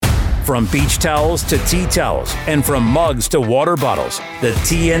From beach towels to tea towels, and from mugs to water bottles, the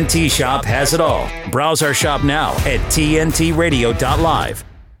TNT Shop has it all. Browse our shop now at tntradio.live.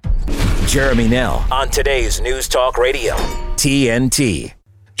 Jeremy Nell on today's News Talk Radio, TNT.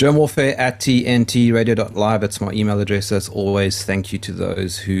 Jerm Warfare at tntradio.live. It's my email address. As always, thank you to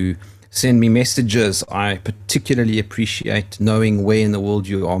those who send me messages. I particularly appreciate knowing where in the world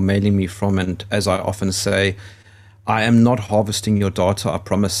you are mailing me from. And as I often say, I am not harvesting your data, I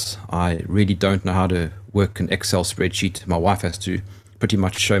promise. I really don't know how to work an Excel spreadsheet. My wife has to pretty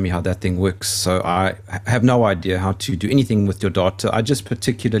much show me how that thing works. So I have no idea how to do anything with your data. I just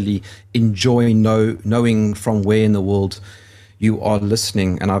particularly enjoy knowing from where in the world you are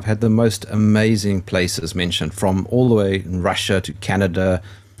listening. And I've had the most amazing places mentioned, from all the way in Russia to Canada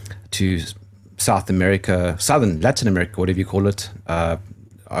to South America, Southern Latin America, whatever you call it.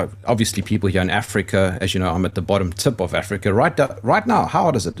 Obviously, people here in Africa, as you know, I'm at the bottom tip of Africa. Right now, how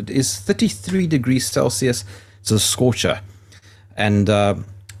hot is it? It is 33 degrees Celsius. It's a scorcher. And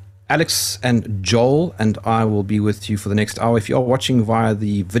Alex and Joel and I will be with you for the next hour. If you're watching via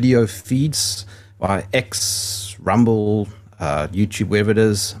the video feeds, via X, Rumble, YouTube, wherever it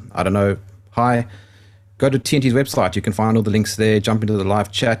is, I don't know, hi, go to TNT's website. You can find all the links there. Jump into the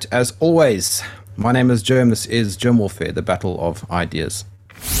live chat. As always, my name is Jerm. This is Jerm Warfare, the battle of ideas.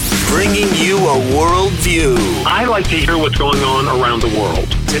 Bringing you a world view. I like to hear what's going on around the world.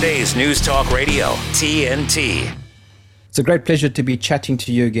 Today's News Talk Radio, TNT. It's a great pleasure to be chatting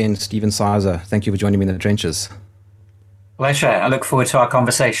to you again, Stephen Sizer. Thank you for joining me in the trenches. Pleasure. I look forward to our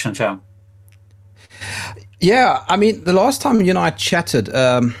conversation, Joe. Yeah, I mean, the last time you and I chatted,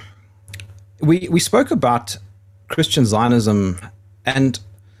 we spoke about Christian Zionism, and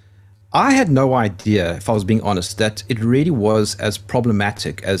I had no idea, if I was being honest, that it really was as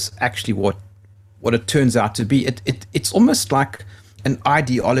problematic as actually what it turns out to be. It's almost like an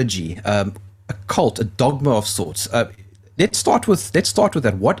ideology, a cult, a dogma of sorts. Let's start with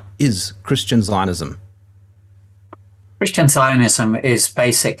that. What is Christian Zionism? Christian Zionism is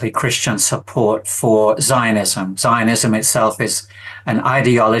basically Christian support for Zionism. Zionism itself is an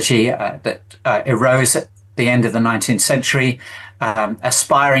ideology that arose at the end of the 19th century,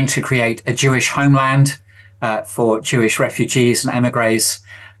 aspiring to create a Jewish homeland for Jewish refugees and emigres,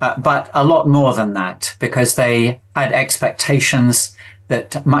 but a lot more than that, because they had expectations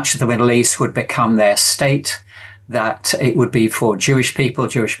that much of the Middle East would become their state, that it would be for Jewish people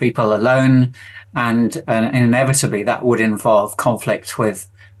alone, and inevitably that would involve conflict with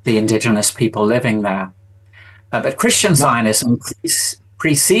the indigenous people living there. But Christian Zionism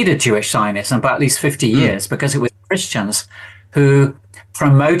preceded Jewish Zionism by at least 50 years, because it was Christians who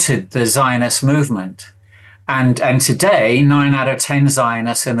promoted the Zionist movement. And today, 9 out of 10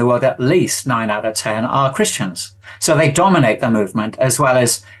 Zionists in the world, at least 9 out of 10, are Christians. So they dominate the movement as well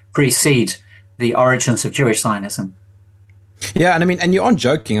as precede the origins of Jewish Zionism. Yeah, and you aren't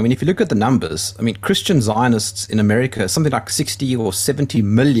joking. I mean, if you look at the numbers, I mean, Christian Zionists in America, something like 60 or 70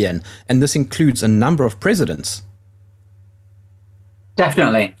 million, and this includes a number of presidents.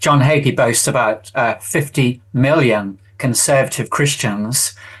 Definitely. John Hagee boasts about 50 million conservative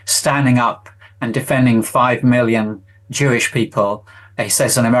Christians standing up and defending 5 million Jewish people. He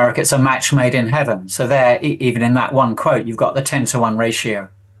says in America, it's a match made in heaven. So there, even in that one quote, you've got the 10-to-1 ratio.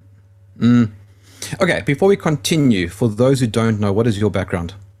 Okay, before we continue, for those who don't know, what is your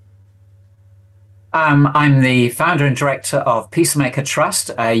background? I'm the founder and director of Peacemaker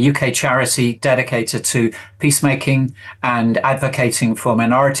Trust, a UK charity dedicated to peacemaking and advocating for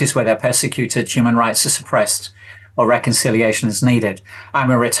minorities where they're persecuted, human rights are suppressed, or reconciliation is needed.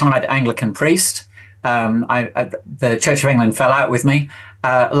 I'm a retired Anglican priest. The Church of England fell out with me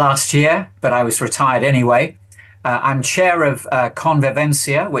last year, but I was retired anyway. I'm chair of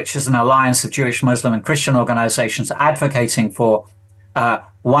Convivencia, which is an alliance of Jewish, Muslim, and Christian organizations advocating for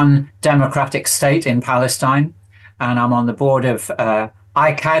one democratic state in Palestine. And I'm on the board of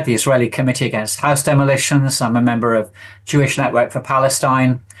ICAD, the Israeli Committee Against House Demolitions. I'm a member of Jewish Network for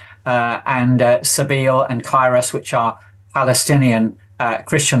Palestine, and Sabeel and Kairos, which are Palestinian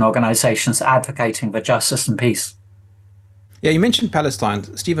Christian organizations advocating for justice and peace. Yeah, you mentioned Palestine.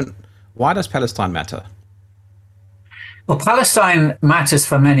 Stephen, why does Palestine matter? Well, Palestine matters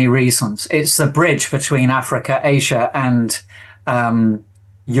for many reasons. It's the bridge between Africa, Asia, and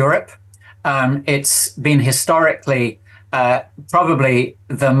Europe. It's been historically probably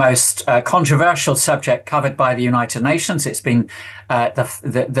the most controversial subject covered by the United Nations. It's been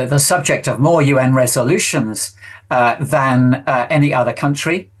the subject of more UN resolutions than any other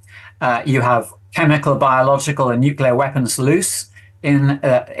country. You have chemical, biological, and nuclear weapons loose in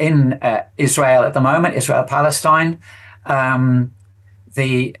Israel at the moment, Israel-Palestine.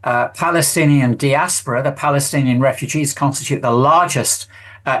 the Palestinian diaspora, the Palestinian refugees, constitute the largest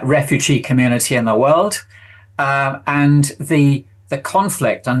refugee community in the world. And the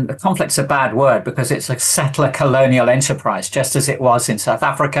conflict, and the conflict's a bad word because it's a settler colonial enterprise, just as it was in South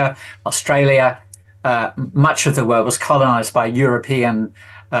Africa, Australia. Much of the world was colonized by European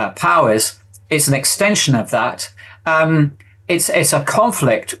powers. It's an extension of that. It's a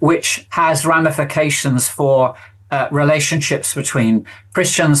conflict which has ramifications for relationships between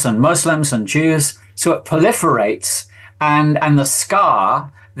Christians and Muslims and Jews. So it proliferates, and the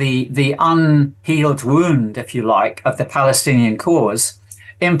scar, the unhealed wound, if you like, of the Palestinian cause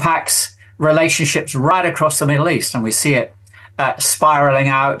impacts relationships right across the Middle East. And we see it spiraling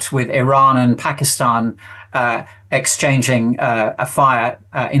out with Iran and Pakistan exchanging a fire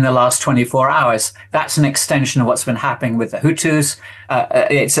in the last 24 hours. That's an extension of what's been happening with the Hutus.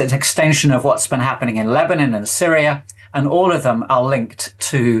 It's an extension of what's been happening in Lebanon and Syria. And all of them are linked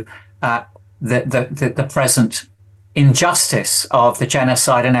to the present injustice of the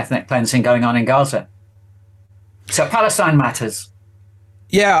genocide and ethnic cleansing going on in Gaza. So Palestine matters.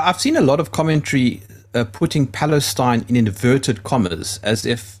 Yeah, I've seen a lot of commentary putting Palestine in inverted commas as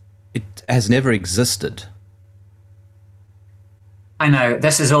if it has never existed. I know,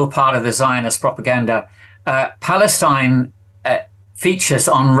 this is all part of the Zionist propaganda. Palestine features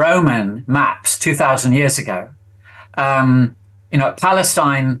on Roman maps 2,000 years ago.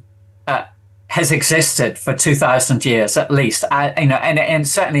 Palestine has existed for 2,000 years at least, and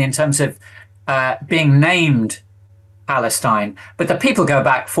certainly in terms of being named Palestine. But the people go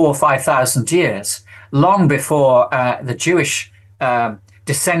back 4,000 or 5,000 years, long before the Jewish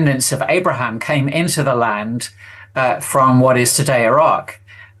descendants of Abraham came into the land from what is today Iraq.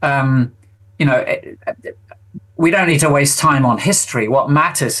 We don't need to waste time on history. What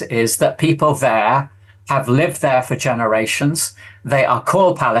matters is that people there have lived there for generations. They are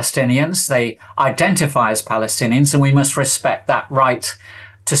called Palestinians. They identify as Palestinians, and we must respect that right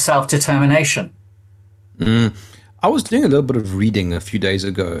to self-determination. I was doing a little bit of reading a few days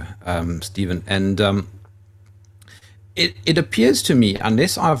ago, Stephen, and it appears to me,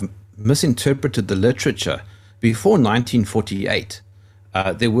 unless I've misinterpreted the literature, before 1948,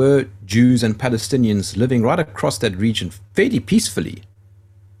 there were Jews and Palestinians living right across that region fairly peacefully.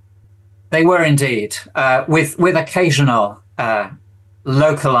 They were indeed, with occasional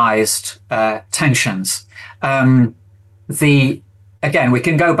localized tensions. Again, we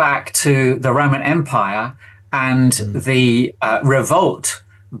can go back to the Roman Empire and the revolt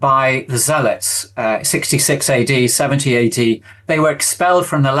by the Zealots, 66 AD, 70 AD. They were expelled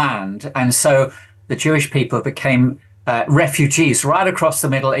from the land, and so the Jewish people became refugees right across the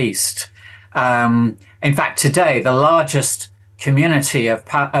Middle East. In fact, today, the largest community of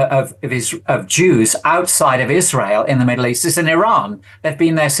Jews outside of Israel in the Middle East is in Iran. They've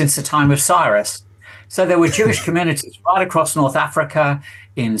been there since the time of Cyrus. So there were Jewish communities right across North Africa,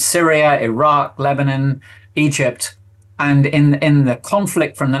 in Syria, Iraq, Lebanon, Egypt. And in the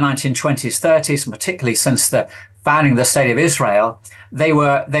conflict from the 1920s, 30s, and particularly since the founding of the State of Israel, they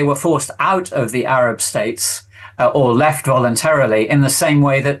were forced out of the Arab states or left voluntarily, in the same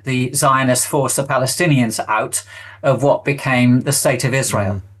way that the Zionists forced the Palestinians out of what became the State of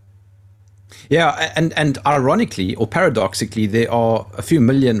Israel. Yeah, and ironically or paradoxically, there are a few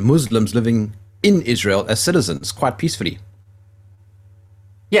million Muslims living in Israel as citizens, quite peacefully.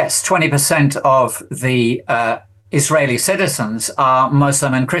 Yes, 20% of the Israeli citizens are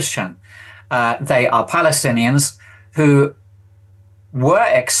Muslim and Christian. They are Palestinians who were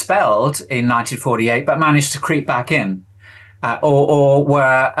expelled in 1948, but managed to creep back in, or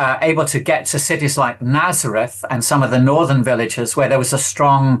were able to get to cities like Nazareth and some of the northern villages where there was a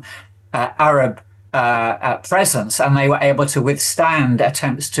strong Arab presence, and they were able to withstand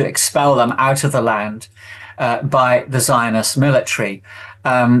attempts to expel them out of the land by the Zionist military.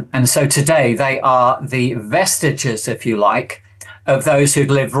 And so today they are the vestiges, if you like, of those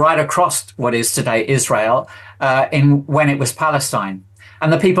who'd lived right across what is today Israel when it was Palestine.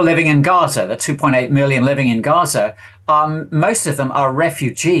 And the people living in Gaza, the 2.8 million living in Gaza, most of them are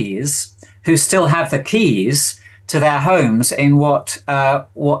refugees who still have the keys to their homes in what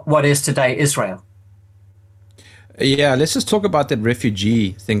is today Israel. Yeah, let's just talk about that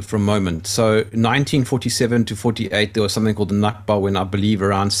refugee thing for a moment. So 1947 to 48, there was something called the Nakba, when I believe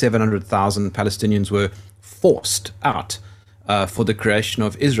around 700,000 Palestinians were forced out for the creation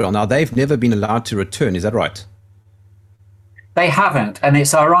of Israel. Now, they've never been allowed to return. Is that right? They haven't. And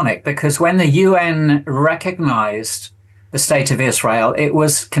it's ironic because when the UN recognized the State of Israel, it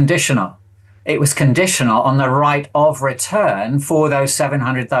was conditional. It was conditional on the right of return for those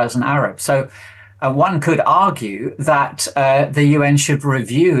 700,000 Arabs. So one could argue that the UN should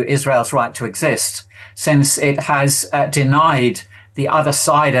review Israel's right to exist, since it has denied the other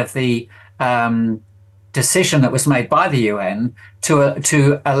side of the decision that was made by the UN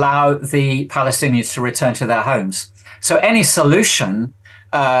to allow the Palestinians to return to their homes. So any solution,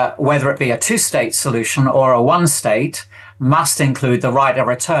 whether it be a two-state solution or a one-state, must include the right of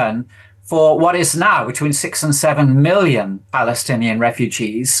return for what is now between 6 and 7 million Palestinian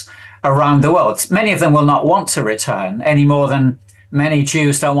refugees around the world. Many of them will not want to return any more than many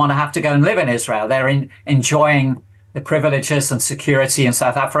Jews don't want to have to go and live in Israel. They're enjoying the privileges and security in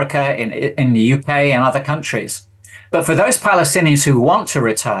South Africa, in the UK and other countries. But for those Palestinians who want to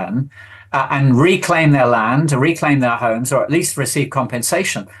return and reclaim their land, reclaim their homes, or at least receive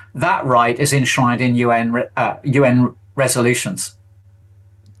compensation, that right is enshrined in UN resolutions.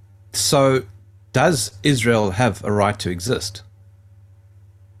 So does Israel have a right to exist?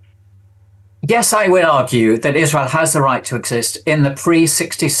 Yes, I would argue that Israel has the right to exist in the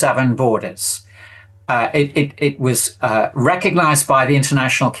pre-67 borders. It was recognized by the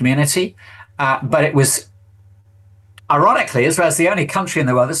international community, but it was, ironically, Israel is the only country in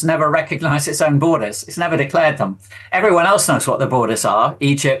the world that's never recognized its own borders. It's never declared them. Everyone else knows what the borders are: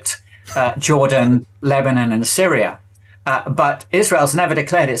 Egypt, Jordan, Lebanon, and Syria. But Israel's never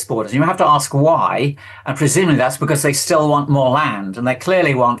declared its borders. You have to ask why, and presumably that's because they still want more land, and they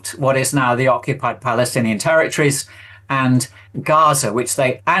clearly want what is now the occupied Palestinian territories and Gaza, which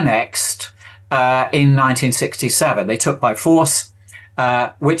they annexed in 1967. They took by force,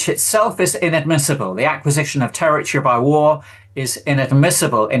 which itself is inadmissible. The acquisition of territory by war is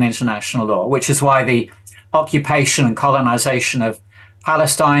inadmissible in international law, which is why the occupation and colonization of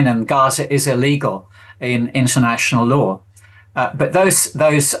Palestine and Gaza is illegal in international law. But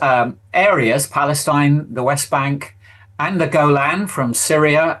those areas, Palestine, the West Bank, and the Golan from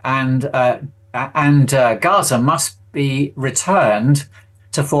Syria and Gaza, must be returned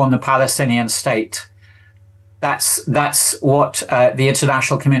to form the Palestinian state. That's what the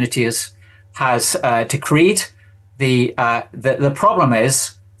international community has decreed. The problem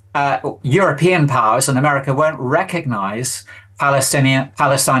is European powers and America won't recognize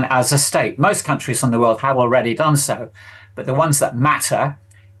Palestine as a state. Most countries in the world have already done so, but the ones that matter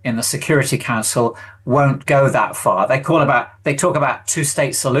in the Security Council won't go that far. They talk about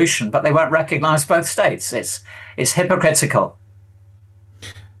two-state solution, but they won't recognize both states. It's hypocritical.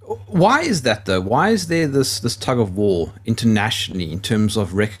 Why is that, though? Why is there this tug of war internationally in terms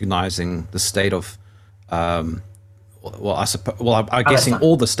of recognizing the state of, I'm guessing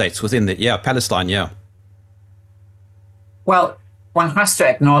all the states within Palestine, yeah. Well, one has to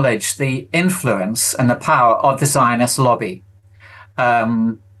acknowledge the influence and the power of the Zionist lobby.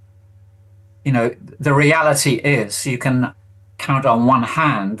 The reality is you can count on one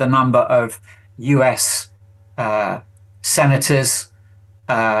hand the number of US senators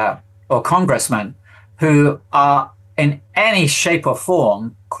or congressmen who are in any shape or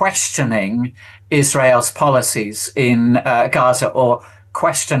form questioning Israel's policies in Gaza, or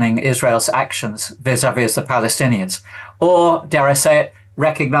questioning Israel's actions vis-a-vis the Palestinians, or, dare I say it,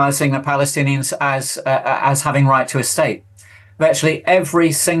 recognizing the Palestinians as having right to a state. Virtually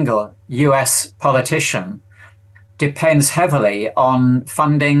every single US politician depends heavily on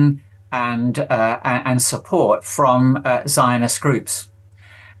funding and support from Zionist groups.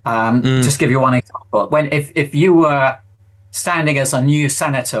 Just give you one example. If you were standing as a new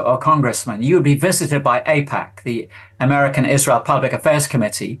senator or congressman, you would be visited by AIPAC, the American Israel Public Affairs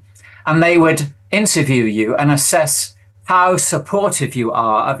Committee, and they would interview you and assess how supportive you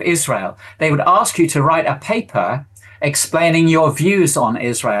are of Israel. They would ask you to write a paper explaining your views on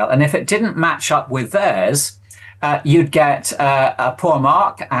Israel, and if it didn't match up with theirs, you'd get a poor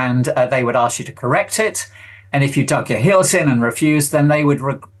mark, and they would ask you to correct it. And if you dug your heels in and refused, then they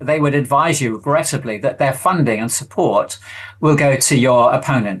would advise you regrettably that their funding and support will go to your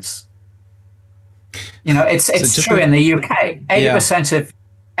opponents. It's true in the UK.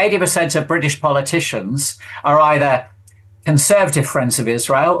 80% of British politicians are either Conservative friends of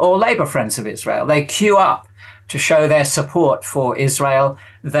Israel or Labour friends of Israel. They queue up to show their support for Israel.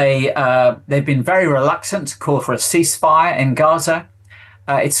 They've been very reluctant to call for a ceasefire in Gaza.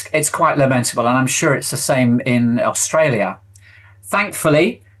 It's quite lamentable, and I'm sure it's the same in Australia.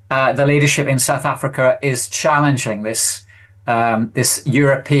 Thankfully, the leadership in South Africa is challenging this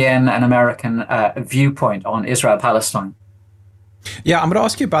European and American viewpoint on Israel-Palestine. Yeah, I'm going to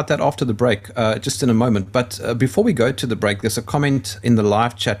ask you about that after the break, just in a moment. But before we go to the break, there's a comment in the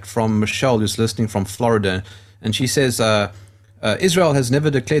live chat from Michelle, who's listening from Florida, and she says, Israel has never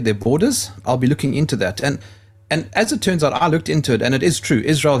declared their borders. I'll be looking into that. And And as it turns out, I looked into it, and it is true.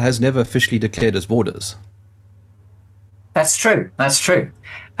 Israel has never officially declared its borders. That's true. That's true.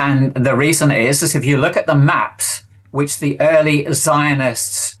 And the reason is if you look at the maps which the early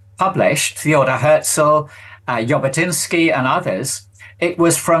Zionists published, Theodor Herzl, Jabotinsky, and others, it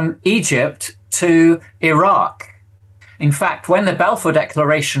was from Egypt to Iraq. In fact, when the Balfour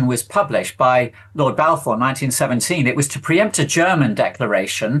Declaration was published by Lord Balfour in 1917, it was to preempt a German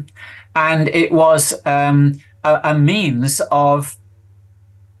declaration, and it was a means of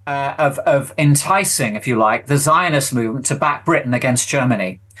enticing, if you like, the Zionist movement to back Britain against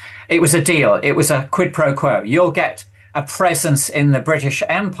Germany. It was a deal. It was a quid pro quo. You'll get a presence in the British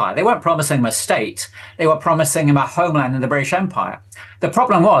Empire. They weren't promising him a state. They were promising him a homeland in the British Empire. The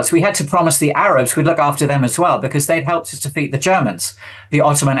problem was we had to promise the Arabs we'd look after them as well, because they'd helped us defeat the Germans, the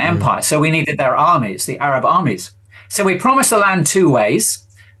Ottoman Empire. So we needed their armies, the Arab armies. So we promised the land two ways,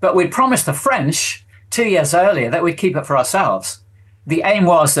 but we promised the French 2 years earlier that we'd keep it for ourselves. The aim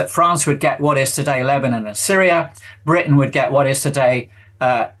was that France would get what is today Lebanon and Syria. Britain would get what is today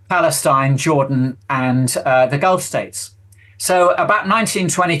Palestine, Jordan, and the Gulf states. So about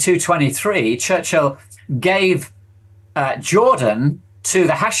 1922-23, Churchill gave Jordan to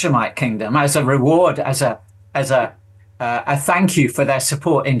the Hashemite kingdom as a reward, as a thank you for their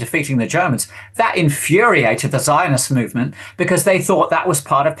support in defeating the Germans. That infuriated the Zionist movement because they thought that was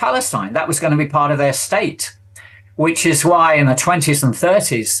part of Palestine. That was going to be part of their state, which is why in the 20s and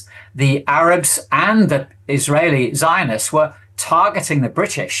 30s, the Arabs and the Israeli Zionists were targeting the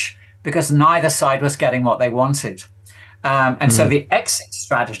British because neither side was getting what they wanted. So the exit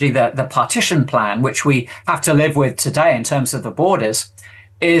strategy, the partition plan, which we have to live with today in terms of the borders,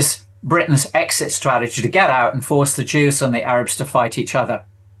 is Britain's exit strategy to get out and force the Jews and the Arabs to fight each other.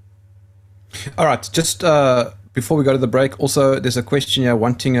 All right, just before we go to the break, also there's a question here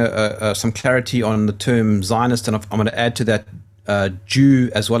wanting some clarity on the term Zionist, and I'm going to add to that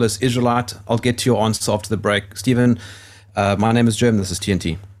Jew as well as Israelite. I'll get to your answer after the break. Stephen, my name is Jerm, this is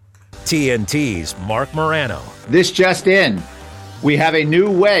TNT. TNT's Mark Morano. This just in. We have a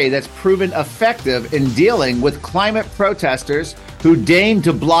new way that's proven effective in dealing with climate protesters who deign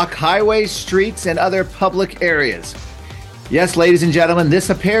to block highways, streets, and other public areas. Yes, ladies and gentlemen,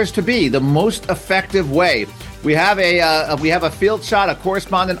 this appears to be the most effective way. We have a field shot, a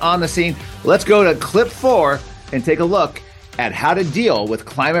correspondent on the scene. Let's go to clip 4 and take a look at how to deal with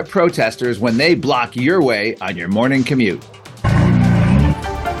climate protesters when they block your way on your morning commute.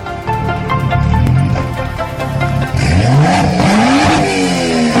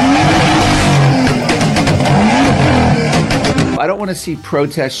 I don't want to see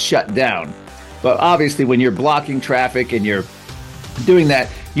protests shut down, but obviously when you're blocking traffic and you're doing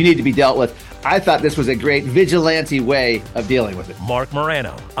that, you need to be dealt with. I thought this was a great vigilante way of dealing with it. Mark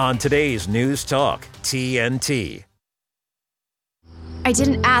Morano on today's News Talk, TNT. I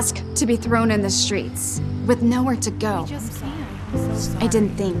didn't ask to be thrown in the streets with nowhere to go. I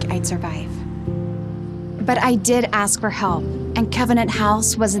didn't think I'd survive. But I did ask for help, and Covenant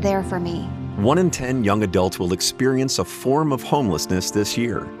House was there for me. 1 in 10 young adults will experience a form of homelessness this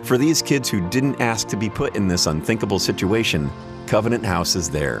year. For these kids who didn't ask to be put in this unthinkable situation, Covenant House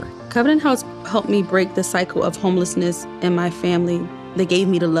is there. Covenant House helped me break the cycle of homelessness in my family. They gave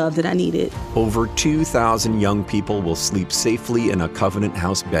me the love that I needed. Over 2,000 young people will sleep safely in a Covenant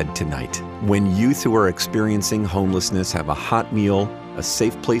House bed tonight. When youth who are experiencing homelessness have a hot meal, a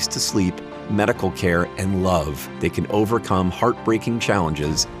safe place to sleep, medical care, and love, they can overcome heartbreaking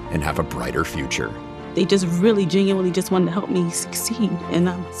challenges and have a brighter future. They just really genuinely just wanted to help me succeed, and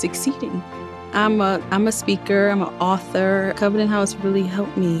I'm succeeding. I'm a speaker, I'm an author. Covenant House really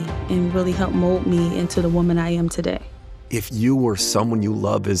helped me and really helped mold me into the woman I am today. If you or someone you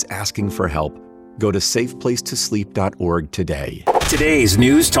love is asking for help, go to safeplacetosleep.org today. Today's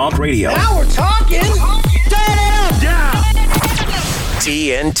News Talk Radio. Now we're talking.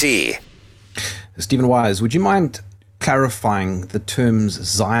 TNT. Stephen Wise, would you mind clarifying the terms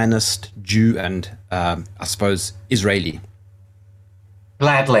Zionist, Jew, and I suppose Israeli?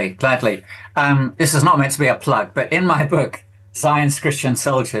 Gladly. This is not meant to be a plug, but in my book, Zion's Christian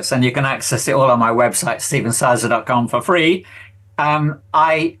Soldiers, and you can access it all on my website, stephensizer.com, for free.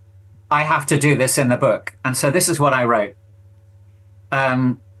 I have to do this in the book. And so this is what I wrote.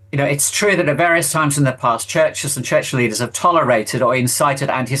 It's true that at various times in the past, churches and church leaders have tolerated or incited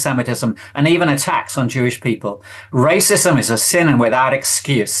anti-Semitism and even attacks on Jewish people. Racism is a sin and without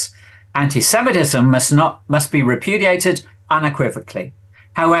excuse. Anti-Semitism must be repudiated unequivocally.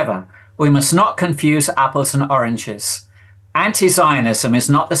 However, we must not confuse apples and oranges. Anti-Zionism is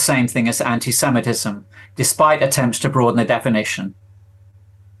not the same thing as anti-Semitism, despite attempts to broaden the definition.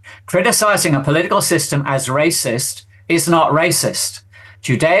 Criticizing a political system as racist is not racist.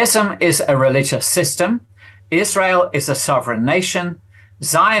 Judaism is a religious system. Israel is a sovereign nation.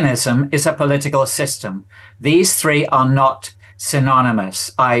 Zionism is a political system. These three are not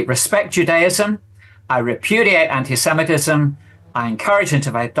synonymous. I respect Judaism. I repudiate anti-Semitism. I encourage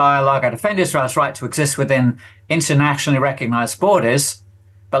interfaith dialogue. I defend Israel's right to exist within internationally recognized borders.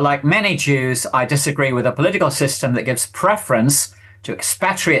 But like many Jews, I disagree with a political system that gives preference to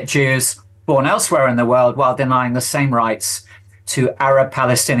expatriate Jews born elsewhere in the world while denying the same rights to Arab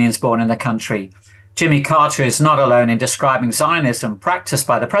Palestinians born in the country. Jimmy Carter is not alone in describing Zionism practiced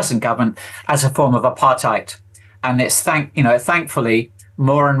by the present government as a form of apartheid. And it's thankfully,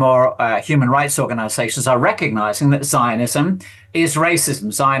 more and more human rights organizations are recognizing that Zionism is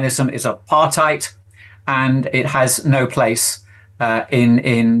racism. Zionism is apartheid, and it has no place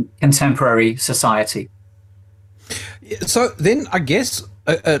in contemporary society. So then I guess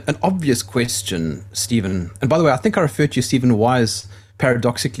an obvious question, Stephen, and by the way, I think I referred to you, Stephen Wise,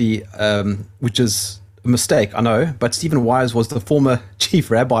 paradoxically, which is a mistake, I know, but Stephen Wise was the former chief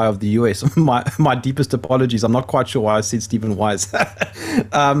rabbi of the US. My deepest apologies. I'm not quite sure why I said Stephen Wise.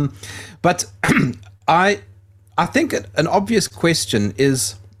 But I think an obvious question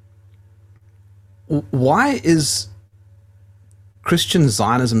is, why is Christian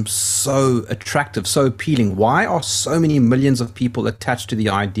Zionism so attractive, so appealing? Why are so many millions of people attached to the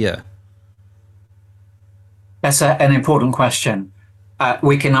idea? That's an important question.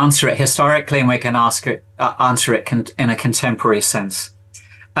 We can answer it historically, and we can answer it in a contemporary sense.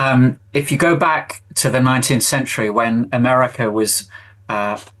 If you go back to the 19th century, when America was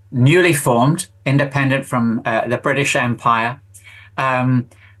newly formed, independent from the British Empire,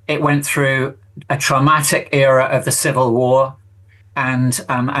 it went through a traumatic era of the Civil War. And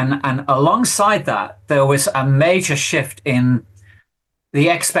alongside that, there was a major shift in the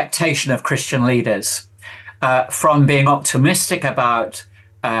expectation of Christian leaders, from being optimistic about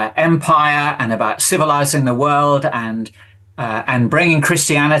empire and about civilizing the world and bringing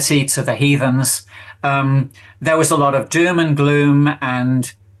Christianity to the heathens. There was a lot of doom and gloom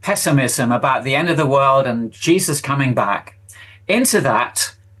and pessimism about the end of the world and Jesus coming back. Into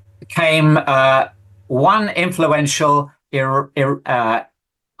that came one influential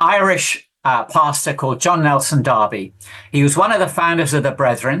Irish pastor called John Nelson Darby. He was one of the founders of the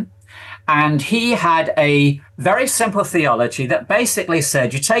Brethren, and he had a very simple theology that basically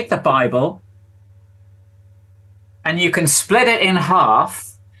said you take the Bible and you can split it in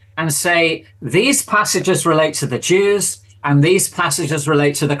half and say these passages relate to the Jews and these passages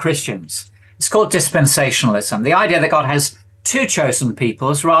relate to the Christians. It's called dispensationalism, the idea that God has two chosen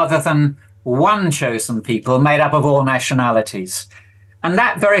peoples rather than one chosen people made up of all nationalities. And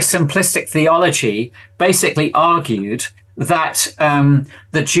that very simplistic theology basically argued that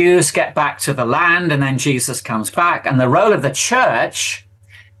the Jews get back to the land and then Jesus comes back, and the role of the church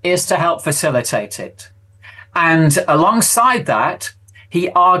is to help facilitate it. And alongside that, he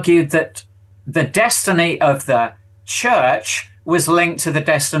argued that the destiny of the church was linked to the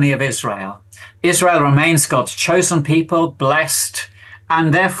destiny of Israel. Israel remains God's chosen people, blessed.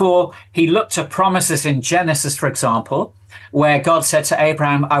 And therefore, he looked to promises in Genesis, for example, where God said to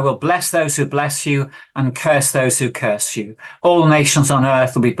Abraham, I will bless those who bless you and curse those who curse you. All nations on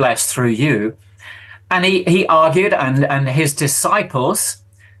earth will be blessed through you. And he argued, and his disciples,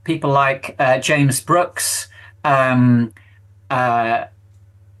 people like James Brooks, Cyrus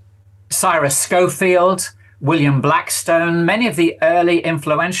Schofield, William Blackstone, many of the early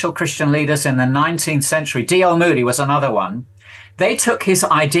influential Christian leaders in the 19th century, D.L. Moody was another one. They took his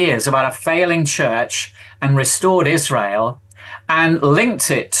ideas about a failing church and restored Israel and linked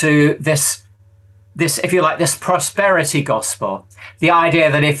it to this, if you like, this prosperity gospel. The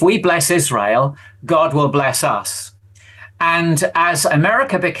idea that if we bless Israel, God will bless us. And as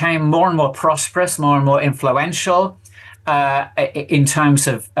America became more and more prosperous, more and more influential in terms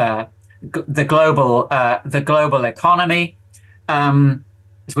of the global economy,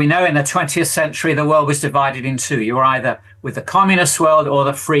 as we know, in the 20th century, the world was divided in two. You were either with the communist world or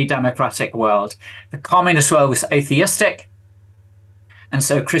the free democratic world. The communist world was atheistic, and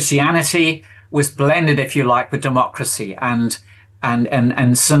so Christianity was blended, if you like, with democracy and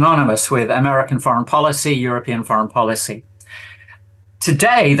synonymous with American foreign policy, European foreign policy.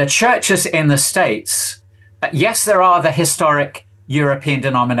 Today, the churches in the States, yes, there are the historic European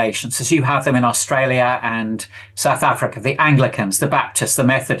denominations, as you have them in Australia and South Africa, the Anglicans, the Baptists, the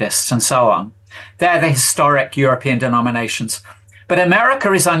Methodists, and so on. They're the historic European denominations. But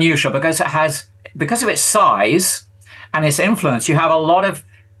America is unusual because of its size and its influence, you have a lot of,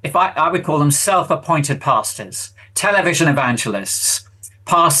 I would call them self-appointed pastors, television evangelists,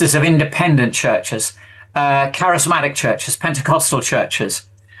 pastors of independent churches, charismatic churches, Pentecostal churches.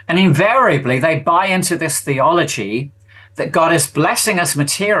 And invariably, they buy into this theology that God is blessing us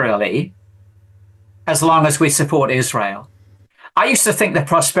materially as long as we support Israel. I used to think the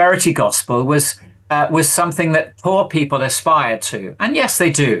prosperity gospel was something that poor people aspired to. And yes, they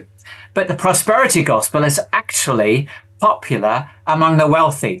do. But the prosperity gospel is actually popular among the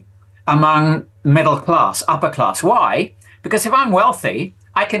wealthy, among middle class, upper class. Why? Because if I'm wealthy,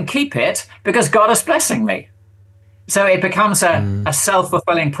 I can keep it because God is blessing me. So it becomes a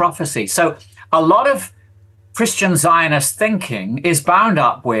self-fulfilling prophecy. So a lot of Christian Zionist thinking is bound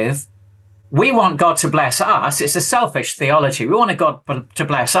up with, we want God to bless us. It's a selfish theology. We want God to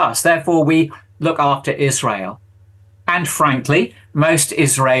bless us. Therefore, we look after Israel. And frankly, most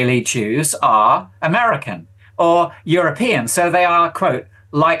Israeli Jews are American or European. So they are, quote,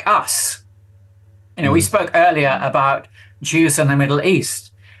 like us. You know, we spoke earlier about Jews in the Middle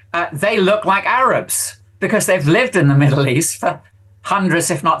East. They look like Arabs because they've lived in the Middle East for hundreds,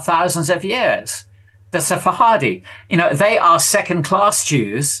 if not thousands of years. The Sephardi, you know, they are second-class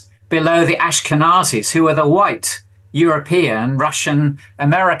Jews below the Ashkenazis, who are the white European, Russian,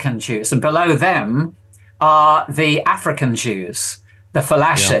 American Jews. And below them are the African Jews, the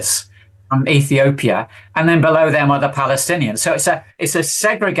Falashis from Ethiopia. And then below them are the Palestinians. So it's a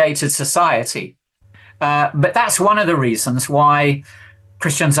segregated society. But that's one of the reasons why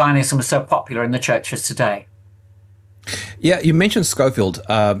Christian Zionism is so popular in the churches today. Yeah, you mentioned Schofield.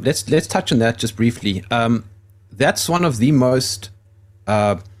 Let's touch on that just briefly. That's one of the most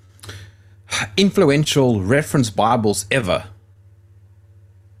influential reference Bibles ever.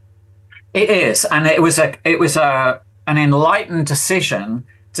 It is, and it was an enlightened decision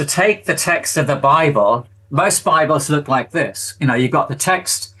to take the text of the Bible. Most Bibles look like this. You know, you've got the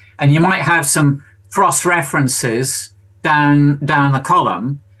text, and you might have some cross references down the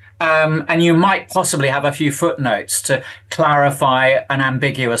column, and you might possibly have a few footnotes to clarify an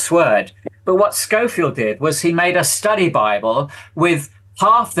ambiguous word. But what Schofield did was he made a study Bible with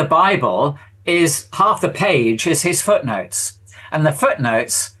half the page is his footnotes, and the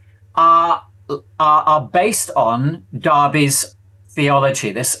footnotes are based on Darby's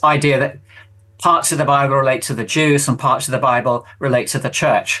theology, this idea that parts of the Bible relate to the Jews and parts of the Bible relate to the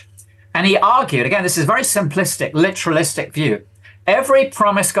church. And he argued, again, this is a very simplistic, literalistic view. Every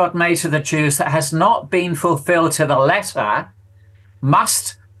promise God made to the Jews that has not been fulfilled to the letter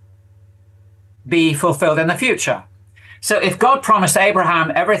must be fulfilled in the future. So if God promised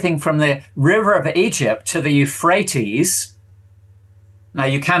Abraham everything from the river of Egypt to the Euphrates, now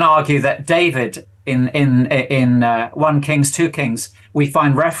you can argue that David in 1 Kings, 2 Kings, we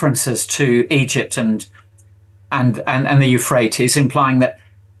find references to Egypt and the Euphrates, implying that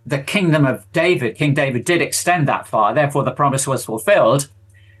the kingdom of David, King David, did extend that far. Therefore, the promise was fulfilled.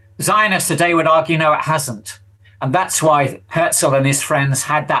 Zionists today would argue, no, it hasn't. And that's why Herzl and his friends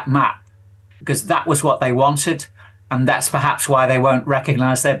had that map, because that was what they wanted. And that's perhaps why they won't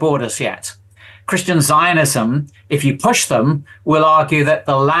recognize their borders yet. Christian Zionism, if you push them, will argue that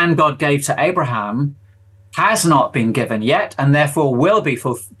the land God gave to Abraham has not been given yet, and therefore will be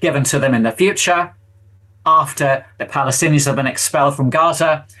given to them in the future, after the Palestinians have been expelled from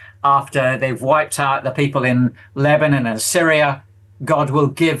Gaza, after they've wiped out the people in Lebanon and Syria. God will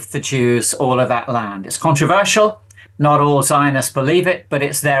give the Jews all of that land. It's controversial. Not all Zionists believe it, but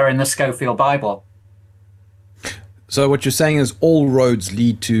it's there in the Schofield Bible. So what you're saying is all roads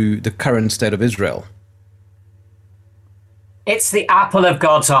lead to the current state of Israel. It's the apple of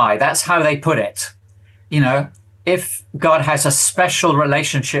God's eye. That's how they put it. You know, if God has a special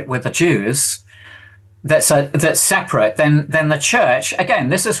relationship with the Jews that's separate, then the church, again,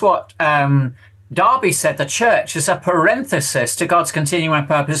 this is what Darby said, the church is a parenthesis to God's continuing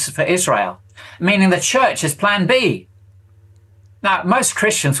purpose for Israel, meaning the church is plan B. Now, most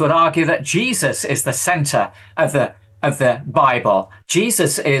Christians would argue that Jesus is the center of the Bible.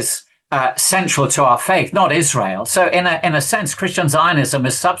 Jesus is central to our faith, not Israel. So in a sense, Christian Zionism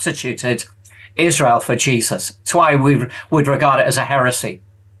has substituted Israel for Jesus. That's why we would regard it as a heresy.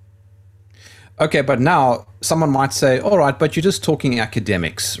 Okay, but now someone might say, all right, but you're just talking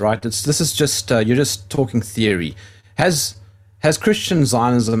academics, right? This is just, you're just talking theory. Has Christian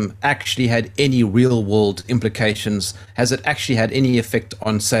Zionism actually had any real world implications? Has it actually had any effect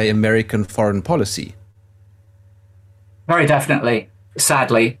on, say, American foreign policy? Very definitely,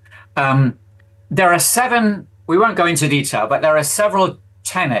 sadly. There are 7, we won't go into detail, but there are several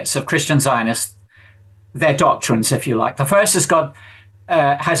tenets of Christian Zionists, their doctrines, if you like. The first is God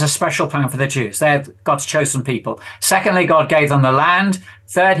has a special plan for the Jews. They're God's chosen people. Secondly, God gave them the land.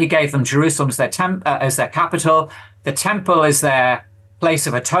 Third, he gave them Jerusalem as their capital. The temple is their place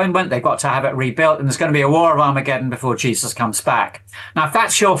of atonement. They've got to have it rebuilt, and there's going to be a war of Armageddon before Jesus comes back. Now, if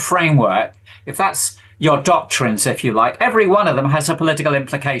that's your framework, if that's your doctrines, if you like, every one of them has a political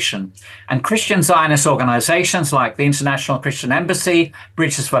implication. And Christian Zionist organizations like the International Christian Embassy,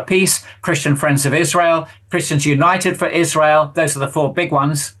 Bridges for Peace, Christian Friends of Israel, Christians United for Israel, those are the four big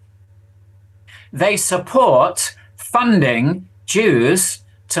ones. They support funding Jews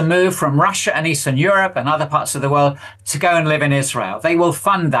to move from Russia and Eastern Europe and other parts of the world to go and live in Israel. They will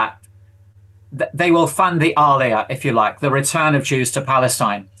fund that. They will fund the Aliyah, if you like, the return of Jews to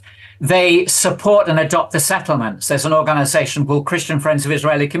Palestine. They support and adopt the settlements. There's an organization called Christian Friends of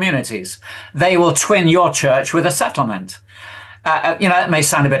Israeli Communities. They will twin your church with a settlement. That may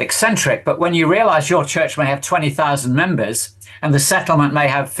sound a bit eccentric, but when you realize your church may have 20,000 members and the settlement may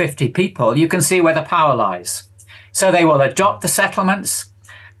have 50 people, you can see where the power lies. So they will adopt the settlements.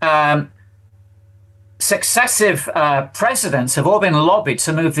 Successive presidents have all been lobbied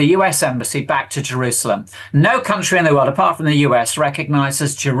to move the US embassy back to Jerusalem. No country in the world, apart from the US,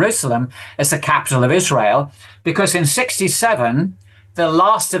 recognizes Jerusalem as the capital of Israel, because in 1967, the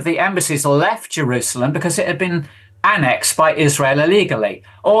last of the embassies left Jerusalem because it had been annexed by Israel illegally.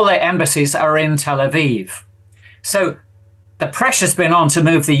 All their embassies are in Tel Aviv. So the pressure's been on to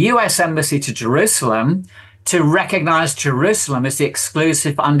move the US embassy to Jerusalem to recognize Jerusalem as the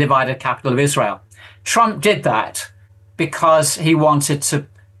exclusive, undivided capital of Israel. Trump did that because he wanted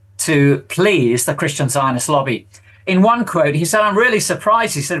to please the Christian Zionist lobby. In one quote, he said, "I'm really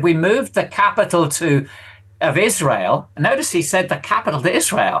surprised." He said, "We moved the capital of Israel." Notice he said the capital to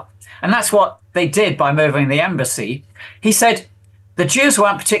Israel. And that's what they did by moving the embassy. He said, the Jews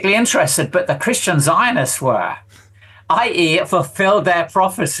weren't particularly interested, but the Christian Zionists were, i.e. it fulfilled their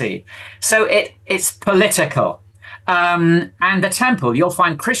prophecy. So it's political. And the temple, you'll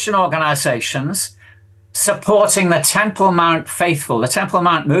find Christian organizations supporting the Temple Mount faithful, the Temple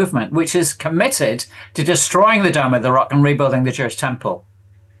Mount movement, which is committed to destroying the Dome of the Rock and rebuilding the Jewish temple.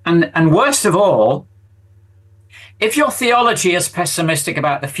 And worst of all, if your theology is pessimistic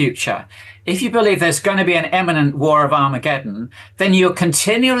about the future, if you believe there's going to be an imminent war of Armageddon, then you're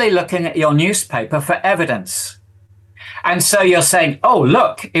continually looking at your newspaper for evidence. And so you're saying, oh,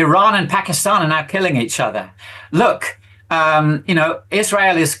 look, Iran and Pakistan are now killing each other. Look,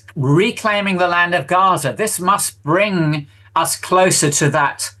 Israel is reclaiming the land of Gaza. This must bring us closer to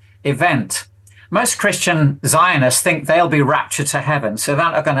that event. Most Christian Zionists think they'll be raptured to heaven, so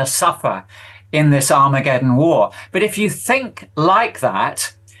they're not going to suffer in this Armageddon war. But if you think like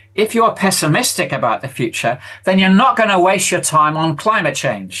that, if you're pessimistic about the future, then you're not going to waste your time on climate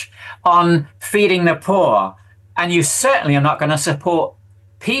change, on feeding the poor, and you certainly are not going to support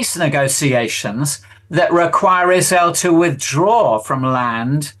peace negotiations that require Israel to withdraw from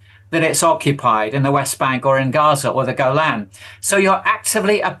land that it's occupied in the West Bank or in Gaza or the Golan. So you're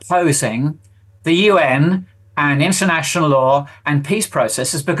actively opposing the UN and international law and peace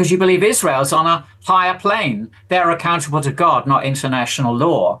processes because you believe Israel's on a higher plane. They're accountable to God, not international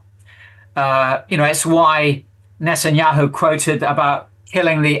law. It's why Netanyahu quoted about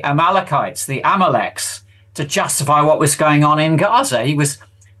killing the Amalekites, the Amaleks, to justify what was going on in Gaza. He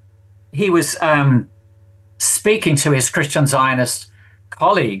was speaking to his Christian Zionist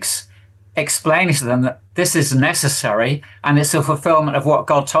colleagues, explaining to them that this is necessary and it's a fulfillment of what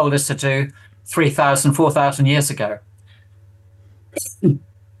God told us to do 3,000, 4,000 years ago.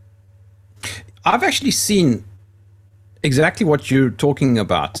 I've actually seen exactly what you're talking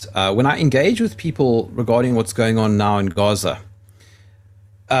about. When I engage with people regarding what's going on now in Gaza,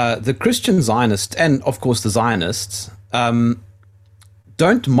 the Christian Zionists, and of course the Zionists,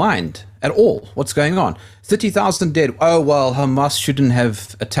 don't mind at all what's going on. 30,000 dead. Oh, well, Hamas shouldn't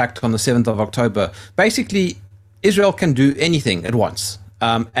have attacked on the 7th of October. Basically, Israel can do anything at once,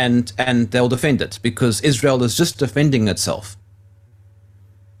 and they'll defend it because Israel is just defending itself.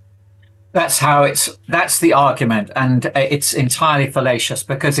 That's the argument, and it's entirely fallacious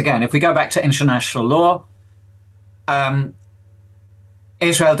because, again, if we go back to international law,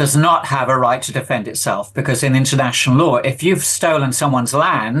 Israel does not have a right to defend itself because in international law, if you've stolen someone's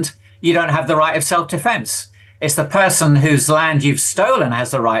land, you don't have the right of self-defense. It's the person whose land you've stolen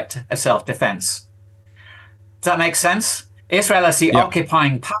has the right of self-defense. Does that make sense? Israel, as the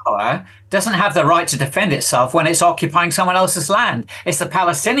occupying power, doesnand have the right to defend itself when it's occupying someone else's land. It's the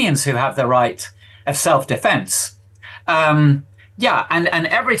Palestinians who have the right of self-defense. And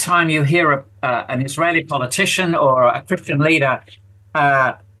every time you hear an Israeli politician or a Christian leader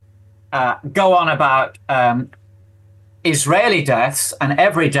go on about Israeli deaths, and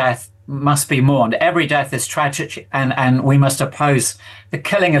every death must be mourned. Every death is tragic, and we must oppose the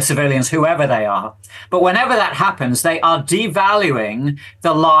killing of civilians, whoever they are. But whenever that happens, they are devaluing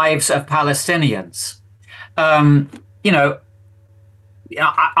the lives of Palestinians. I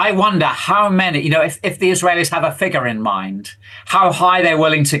wonder how many, if the Israelis have a figure in mind, how high they're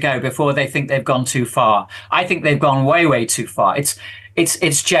willing to go before they think they've gone too far. I think they've gone way, way too far.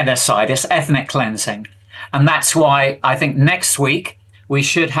 It's genocide, it's ethnic cleansing. And that's why I think next week we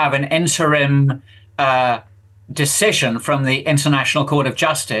should have an interim decision from the International Court of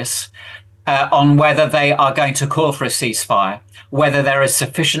Justice on whether they are going to call for a ceasefire, whether there is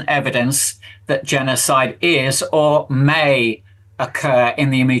sufficient evidence that genocide is or may occur in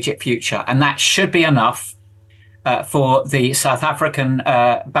the immediate future. And that should be enough for the South African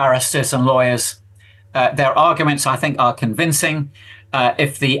barristers and lawyers. Their arguments, I think, are convincing.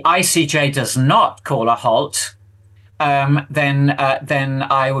 If the ICJ does not call a halt, then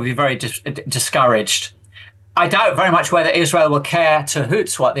I will be very discouraged. I doubt very much whether Israel will care to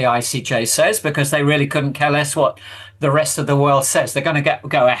hoots what the ICJ says, because they really couldn't care less what the rest of the world says. They're going to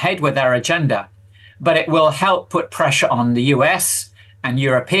go ahead with their agenda. But it will help put pressure on the US and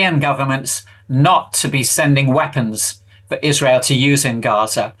European governments not to be sending weapons for Israel to use in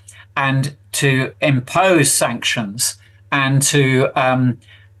Gaza, and to impose sanctions, and to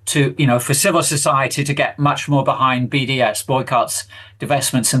for civil society to get much more behind BDS, boycotts,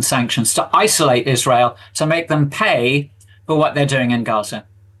 divestments, and sanctions, to isolate Israel, to make them pay for what they're doing in Gaza.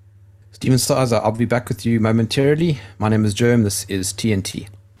 Stephen Stiser, I'll be back with you momentarily. My name is Jerm. This is TNT.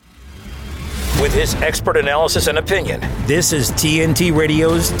 With his expert analysis and opinion, this is TNT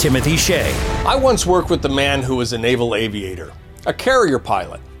Radio's Timothy Shea. I once worked with a man who was a naval aviator, a carrier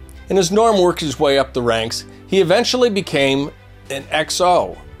pilot. And as Norm worked his way up the ranks, he eventually became an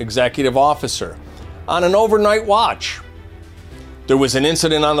XO, executive officer, on an overnight watch. There was an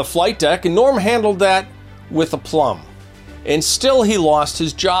incident on the flight deck, and Norm handled that with aplomb. And still he lost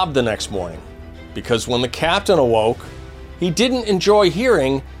his job the next morning, because when the captain awoke, he didn't enjoy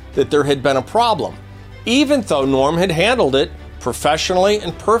hearing that there had been a problem, even though Norm had handled it professionally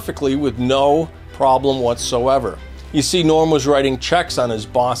and perfectly with no problem whatsoever. You see, Norm was writing checks on his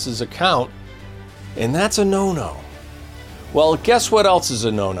boss's account, and that's a no-no. Well, guess what else is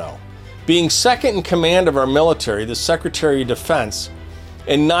a no-no? Being second in command of our military, the Secretary of Defense,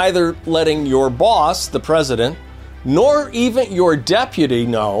 and neither letting your boss, the president, nor even your deputy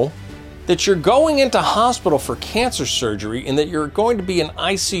know that you're going into hospital for cancer surgery and that you're going to be in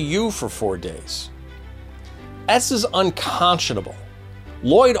ICU for 4 days. This is unconscionable.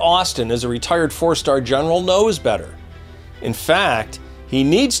 Lloyd Austin, as a retired 4-star general, knows better. In fact, he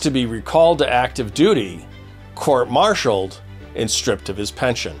needs to be recalled to active duty, court-martialed, and stripped of his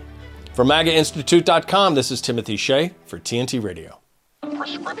pension. From MAGAInstitute.com, this is Timothy Shea for TNT Radio.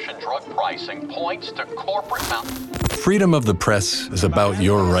 Prescription drug pricing points to corporate Freedom of the press is about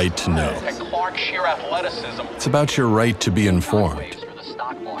your right to know. It's about your right to be informed.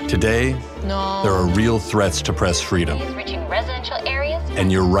 Today, there are real threats to press freedom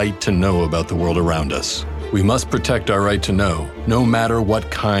and your right to know about the world around us. We must protect our right to know, no matter what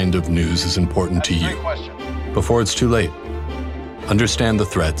kind of news is important to you. Before it's too late, understand the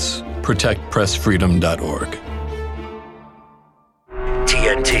threats. ProtectPressFreedom.org.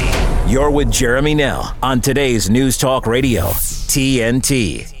 TNT. You're with Jeremy Nell on today's News Talk Radio,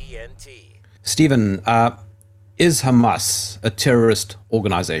 TNT. Stephen, is Hamas a terrorist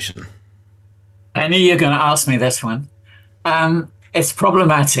organization? I knew you were going to ask me this one. It's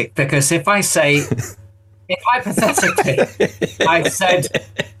problematic because if I say, if hypothetically I said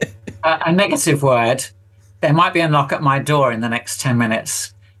a negative word, there might be a knock at my door in the next 10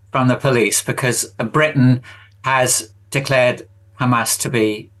 minutes from the police, because Britain has declared Hamas to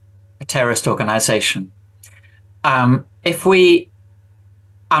be a terrorist organization. If we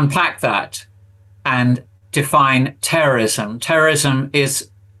unpack that and define terrorism, terrorism is,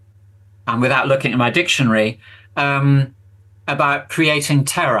 and without looking at my dictionary, about creating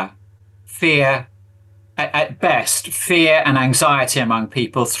terror, fear, at best, fear and anxiety among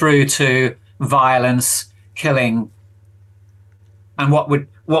people, through to violence, killing. And what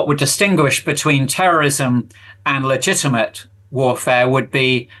would distinguish between terrorism and legitimate warfare would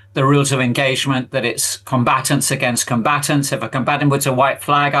be the rules of engagement, that it's combatants against combatants. If a combatant puts a white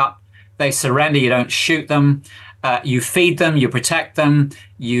flag up, they surrender, you don't shoot them. You feed them, you protect them,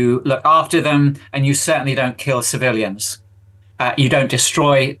 you look after them, and you certainly don't kill civilians. You don't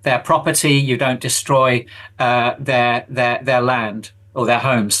destroy their property, you don't destroy their land or their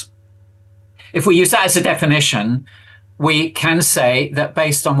homes. If we use that as a definition, we can say that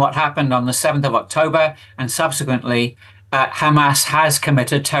based on what happened on the 7th of October and subsequently, Hamas has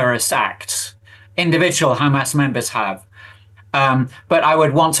committed terrorist acts. Individual Hamas members have. But I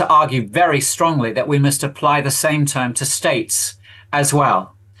would want to argue very strongly that we must apply the same term to states as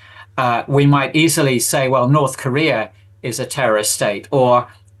well. We might easily say, well, North Korea is a terrorist state, or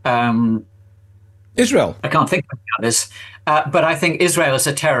Israel. I can't think of the others. But I think Israel is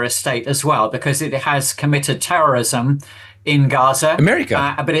a terrorist state as well, because it has committed terrorism in Gaza.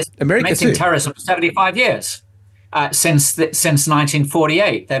 America. But it's America committing too. terrorism for 75 years. Since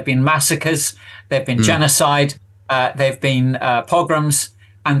 1948. There have been massacres, there have been genocide, there have been pogroms,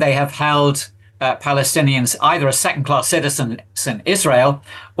 and they have held Palestinians either as second-class citizens in Israel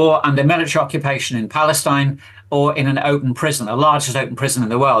or under military occupation in Palestine or in an open prison, the largest open prison in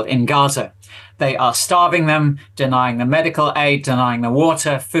the world, in Gaza. They are starving them, denying them medical aid, denying them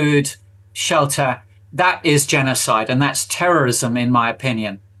water, food, shelter. That is genocide, and that's terrorism, in my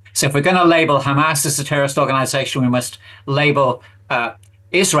opinion. So if we're going to label Hamas as a terrorist organization, we must label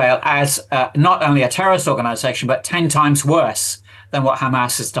Israel as not only a terrorist organization, but 10 times worse than what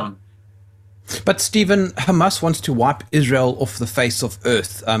Hamas has done. But Stephen, Hamas wants to wipe Israel off the face of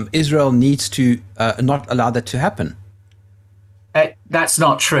earth. Israel needs to not allow that to happen. That's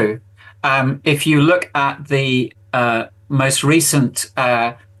not true. If you look at the most recent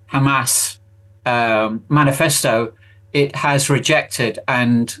Hamas manifesto, it has rejected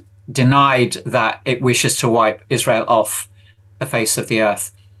and denied that it wishes to wipe Israel off the face of the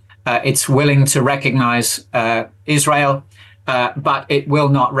earth. It's willing to recognize Israel, but it will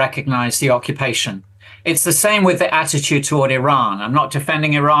not recognize the occupation. It's the same with the attitude toward Iran. I'm not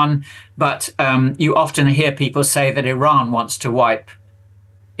defending Iran, but you often hear people say that Iran wants to wipe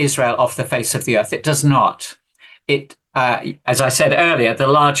Israel off the face of the earth. It does not. It, as I said earlier, the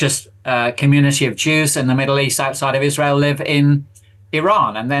largest community of Jews in the Middle East outside of Israel live in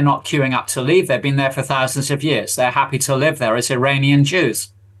Iran, and they're not queuing up to leave. They've been there for thousands of years. They're happy to live there as Iranian Jews.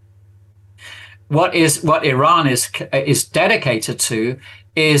 What Iran is dedicated to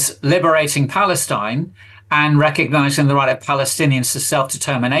is liberating Palestine and recognizing the right of Palestinians to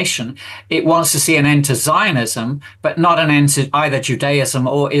self-determination. It wants to see an end to Zionism, but not an end to either Judaism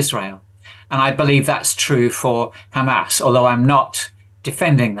or Israel. And I believe that's true for Hamas, although I'm not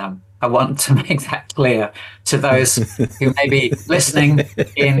defending them. I want to make that clear to those who may be listening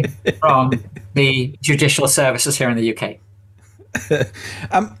in from the judicial services here in the UK.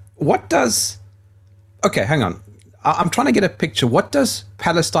 Okay, hang on. I'm trying to get a picture. What does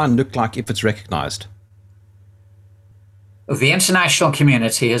Palestine look like if it's recognized? The international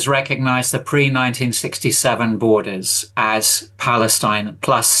community has recognized the pre-1967 borders as Palestine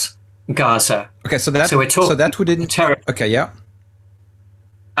plus Gaza. Okay, so that would okay, yeah.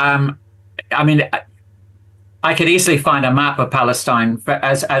 I mean, I could easily find a map of Palestine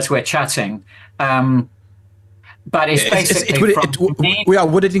as we're chatting, but it's basically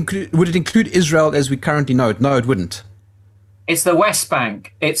would it include Israel as we currently know it? No, it wouldn't. It's the West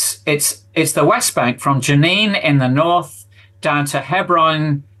Bank. It's the West Bank from Jenin in the north down to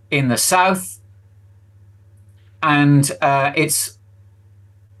Hebron in the south, and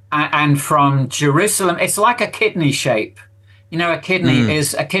from Jerusalem. It's like a kidney shape. You know, a kidney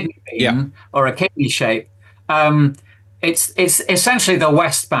is a kidney bean or a kidney shape. It's essentially the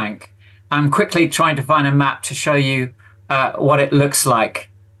West Bank. I'm quickly trying to find a map to show you what it looks like.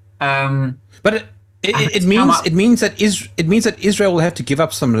 But it means that Israel will have to give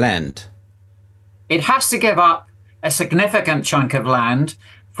up some land. It has to give up a significant chunk of land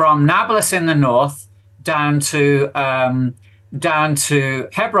from Nablus in the north down to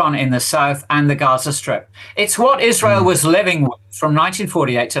Hebron in the south and the Gaza Strip. It's what Israel was living with from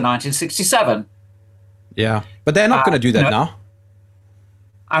 1948 to 1967. Yeah, but they're not going to do that now.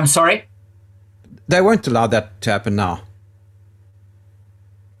 I'm sorry? They won't allow that to happen now.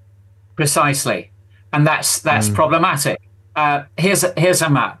 Precisely. And that's problematic. Here's a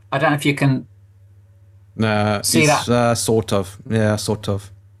map. I don't know if you can see that. Sort of. Yeah, sort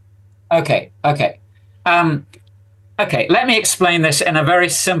of. Okay. Okay, let me explain this in a very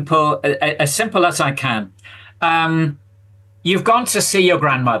simple, as simple as I can. You've gone to see your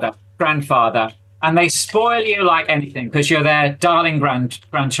grandfather, and they spoil you like anything because you're their darling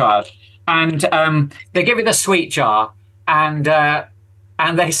grandchild. And they give you the sweet jar, and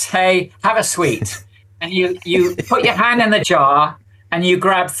they say, have a sweet. And you put your hand in the jar, and you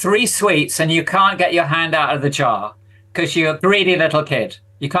grab 3 sweets, and you can't get your hand out of the jar because you're a greedy little kid.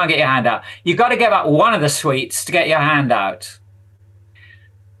 You can't get your hand out. You've got to give up one of the sweets to get your hand out.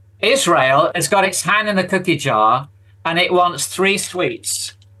 Israel has got its hand in the cookie jar, and it wants 3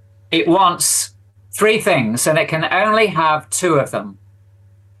 sweets. It wants 3 things, and it can only have 2 of them.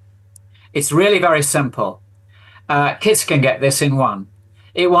 It's really very simple. kids can get this in one.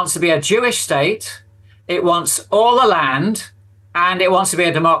 It wants to be a Jewish state, it wants all the land, and it wants to be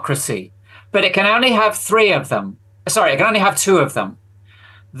a democracy. But it can only have three of them. Sorry, it can only have two of them.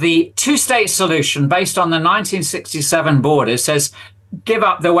 The two-state solution based on the 1967 borders says, give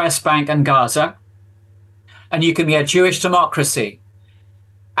up the West Bank and Gaza, and you can be a Jewish democracy.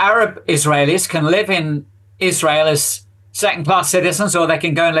 Arab Israelis can live in Israel as second-class citizens, or they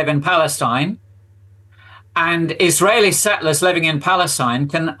can go and live in Palestine. And Israeli settlers living in Palestine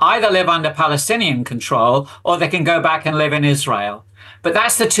can either live under Palestinian control, or they can go back and live in Israel. But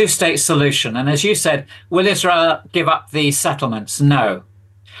that's the two-state solution. And as you said, will Israel give up the settlements? No.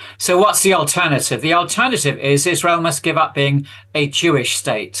 So what's the alternative? The alternative is Israel must give up being a Jewish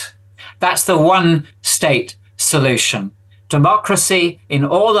state. That's the one-state solution. Democracy in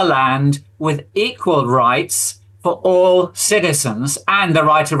all the land with equal rights for all citizens and the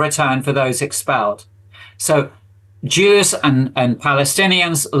right of return for those expelled. So Jews and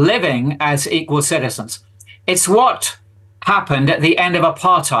Palestinians living as equal citizens. It's what happened at the end of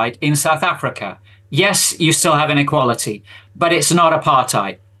apartheid in South Africa. Yes, you still have inequality, but it's not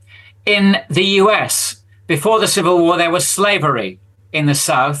apartheid. In the US, before the Civil War, there was slavery in the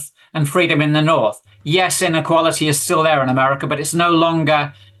South and freedom in the North. Yes, inequality is still there in America, but it's no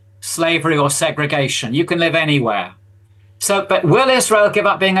longer slavery or segregation. You can live anywhere. So, but will Israel give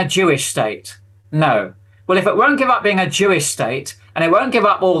up being a Jewish state? No. Well, if it won't give up being a Jewish state and it won't give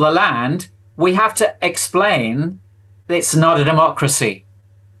up all the land, we have to explain that it's not a democracy.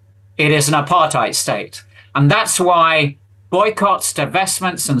 It is an apartheid state. And that's why boycotts,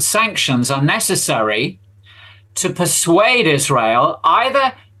 divestments, and sanctions are necessary to persuade Israel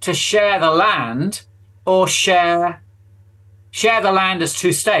either to share the land or share the land as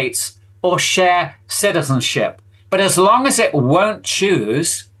two states or share citizenship. But as long as it won't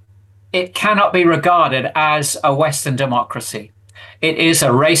choose, it cannot be regarded as a Western democracy. It is a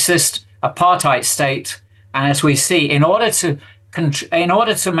racist apartheid state. And as we see, in order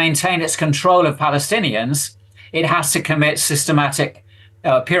to maintain its control of Palestinians, it has to commit systematic,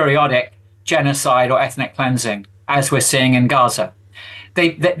 periodic genocide or ethnic cleansing, as we're seeing in Gaza. They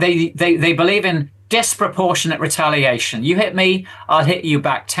believe in disproportionate retaliation. You hit me, I'll hit you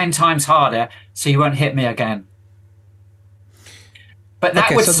back 10 times harder, so you won't hit me again. But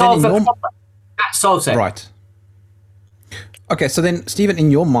that would solve the problem. That solves it. Right. Okay, so then, Stephen,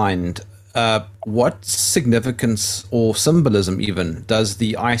 in your mind, what significance or symbolism even does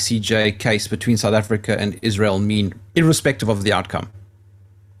the ICJ case between South Africa and Israel mean, irrespective of the outcome?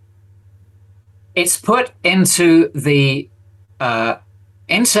 It's put into the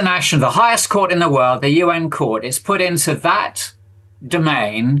the highest court in the world, the UN court. It's put into that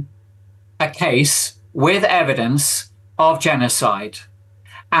domain a case with evidence of genocide.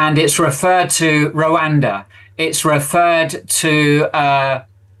 And it's referred to Rwanda. It's referred to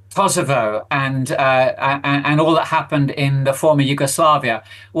Kosovo and all that happened in the former Yugoslavia,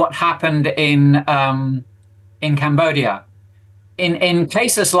 what happened in Cambodia. In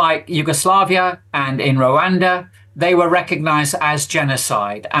cases like Yugoslavia and in Rwanda, they were recognized as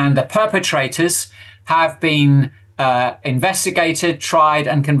genocide, and the perpetrators have been investigated, tried,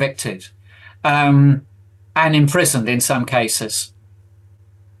 and convicted, and imprisoned in some cases.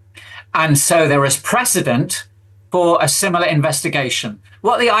 And so there is precedent for a similar investigation.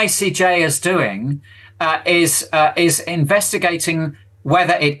 What the ICJ is doing is investigating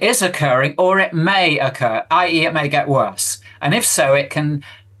whether it is occurring or it may occur, i.e. it may get worse. And if so, it can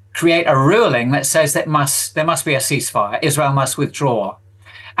create a ruling that says that there must be a ceasefire. Israel must withdraw.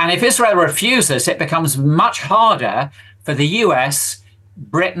 And if Israel refuses, it becomes much harder for the US,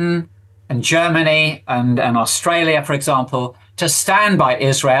 Britain, and Germany and Australia, for example, to stand by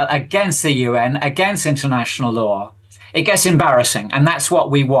Israel against the UN, against international law. It gets embarrassing, and that's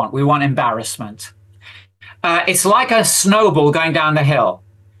what we want. We want embarrassment. It's like a snowball going down the hill,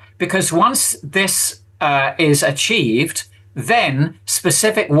 because once this is achieved, then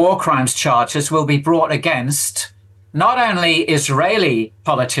specific war crimes charges will be brought against not only Israeli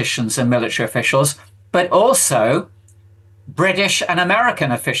politicians and military officials, but also British and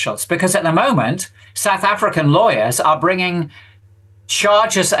American officials, because at the moment, South African lawyers are bringing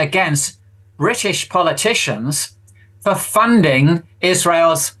charges against British politicians for funding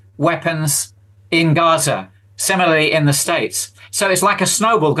Israel's weapons in Gaza, similarly in the States. So it's like a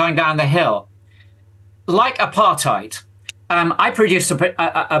snowball going down the hill. Like apartheid, I produced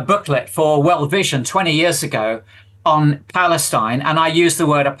a booklet for World Vision 20 years ago on Palestine, and I used the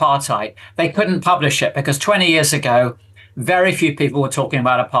word apartheid. They couldn't publish it because 20 years ago, very few people were talking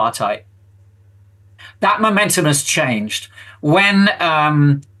about apartheid. That momentum has changed. When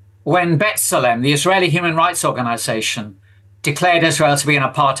when B'Tselem, the Israeli Human Rights Organization, declared Israel to be an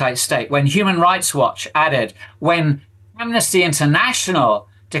apartheid state, when Human Rights Watch added, when Amnesty International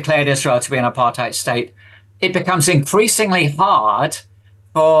declared Israel to be an apartheid state, it becomes increasingly hard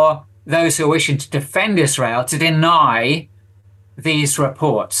for those who are wishing to defend Israel to deny these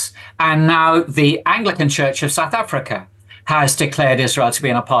reports. And now the Anglican Church of South Africa has declared Israel to be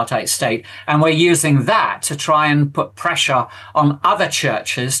an apartheid state. And we're using that to try and put pressure on other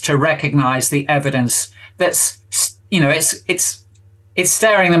churches to recognize the evidence that's, it's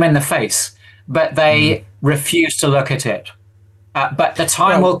staring them in the face, but they refuse to look at it. But the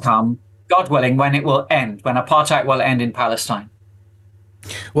time will come, God willing, when it will end, when apartheid will end in Palestine.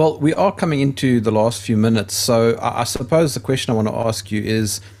 Well, we are coming into the last few minutes, so I suppose the question I want to ask you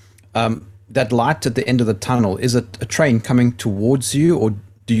is, that light at the end of the tunnel, is it a train coming towards you, or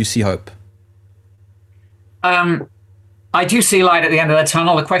do you see hope? I do see light at the end of the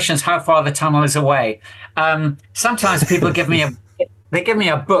tunnel. The question is how far the tunnel is away. Sometimes people give me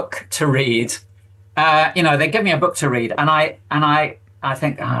a book to read. They give me a book to read, and I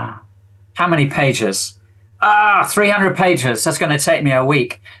think, how many pages? 300 pages. That's going to take me a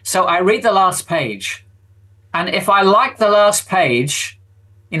week. So I read the last page, and if I like the last page,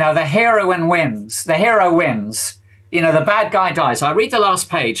 the heroine wins. The hero wins. The bad guy dies. I read the last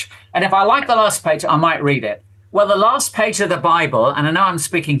page, and if I like the last page, I might read it. Well, the last page of the Bible, and I know I'm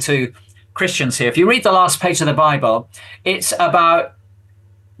speaking to Christians here. If you read the last page of the Bible, it's about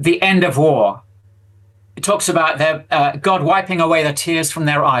the end of war. It talks about God wiping away the tears from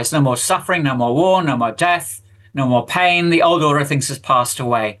their eyes. No more suffering, no more war, no more death, no more pain. The old order of things has passed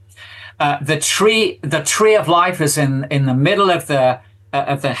away. The tree of life is in the middle of the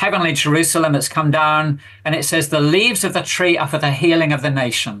heavenly Jerusalem that's come down, and it says the leaves of the tree are for the healing of the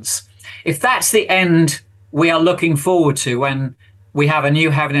nations. If that's the end we are looking forward to when we have a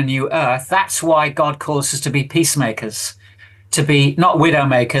new heaven and new earth, that's why God calls us to be peacemakers, to be not widow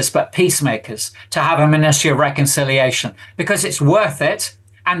makers, but peacemakers, to have a ministry of reconciliation, because it's worth it,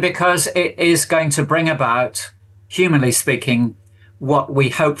 and because it is going to bring about, humanly speaking, what we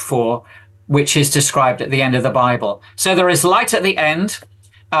hope for, which is described at the end of the Bible. So there is light at the end.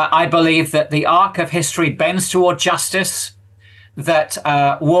 I believe that the arc of history bends toward justice, that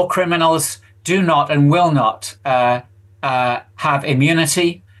war criminals do not and will not have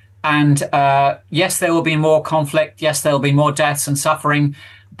immunity. And yes, there will be more conflict. Yes, there will be more deaths and suffering,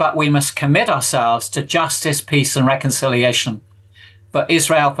 but we must commit ourselves to justice, peace, and reconciliation for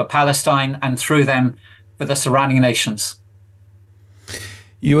Israel, for Palestine, and through them for the surrounding nations.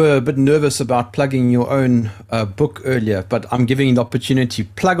 You were a bit nervous about plugging your own book earlier, but I'm giving you the opportunity.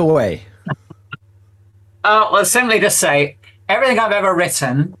 Plug away. Well, simply to say, everything I've ever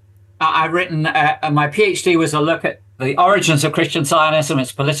written, I've written, my PhD was a look at the origins of Christian Zionism,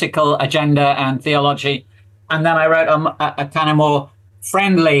 its political agenda and theology. And then I wrote a kind of more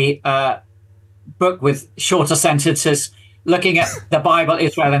friendly book with shorter sentences looking at the Bible,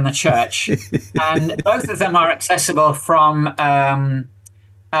 Israel, and the church. And both of them are accessible from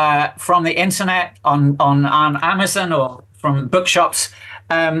the internet on Amazon or from bookshops.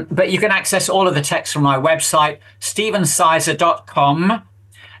 But you can access all of the text from my website, stevensizer.com.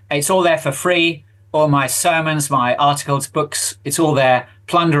 It's all there for free. All my sermons, my articles, books, it's all there.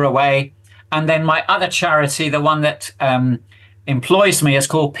 Plunder away. And then my other charity, the one that employs me, is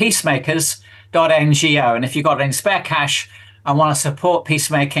called peacemakers.ngo. And if you've got any spare cash and want to support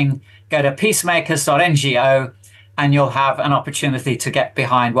peacemaking, go to peacemakers.ngo and you'll have an opportunity to get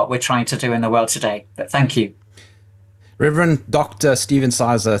behind what we're trying to do in the world today. But thank you. Reverend Dr. Steven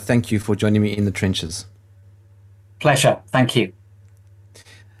Sizer, thank you for joining me in the trenches. Pleasure. Thank you.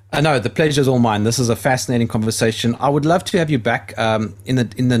 No, the pleasure is all mine. This is a fascinating conversation. I would love to have you back in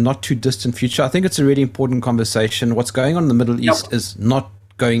the not too distant future. I think it's a really important conversation. What's going on in the Middle East is not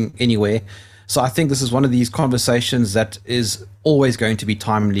going anywhere. So I think this is one of these conversations that is always going to be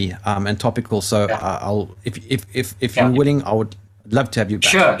timely and topical. So if you're willing, I would love to have you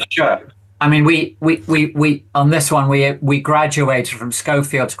back. Sure. I mean, we on this one we graduated from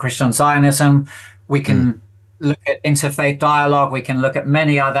Schofield to Christian Zionism. We can look at interfaith dialogue. We can look at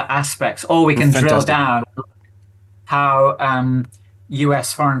many other aspects, or we can drill down how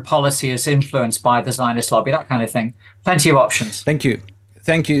U.S. foreign policy is influenced by the Zionist lobby, that kind of thing. Plenty of options. Thank you,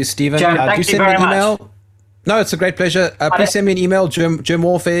 Stephen. Jerm, thank you very much. No, it's a great pleasure. Please send me an email,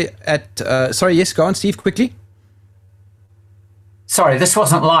 germwarfare at... sorry, yes, go on, Steve, quickly. Sorry, this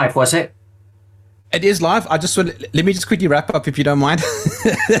wasn't live, was it? It is live. Let me just quickly wrap up if you don't mind.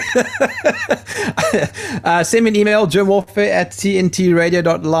 Send me an email, germwarfare at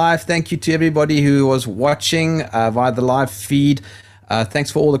tntradio.live. Thank you to everybody who was watching via the live feed.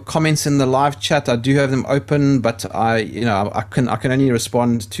 Thanks for all the comments in the live chat. I do have them open, but I can only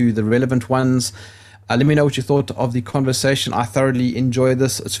respond to the relevant ones. Let me know what you thought of the conversation. I thoroughly enjoy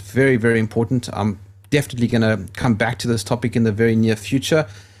this. It's very, very important. I'm definitely going to come back to this topic in the very near future.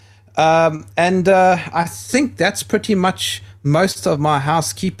 And I think that's pretty much most of my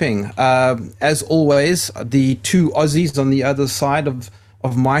housekeeping. As always, the two Aussies on the other side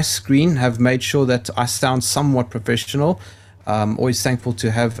of my screen have made sure that I sound somewhat professional. Always thankful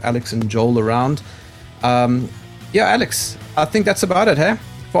to have Alex and Joel around. Alex, I think that's about it, hey?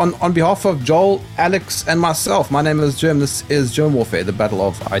 On behalf of Joel, Alex, and myself, my name is Jerm. This is Jerm Warfare, the Battle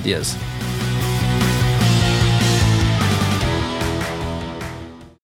of Ideas.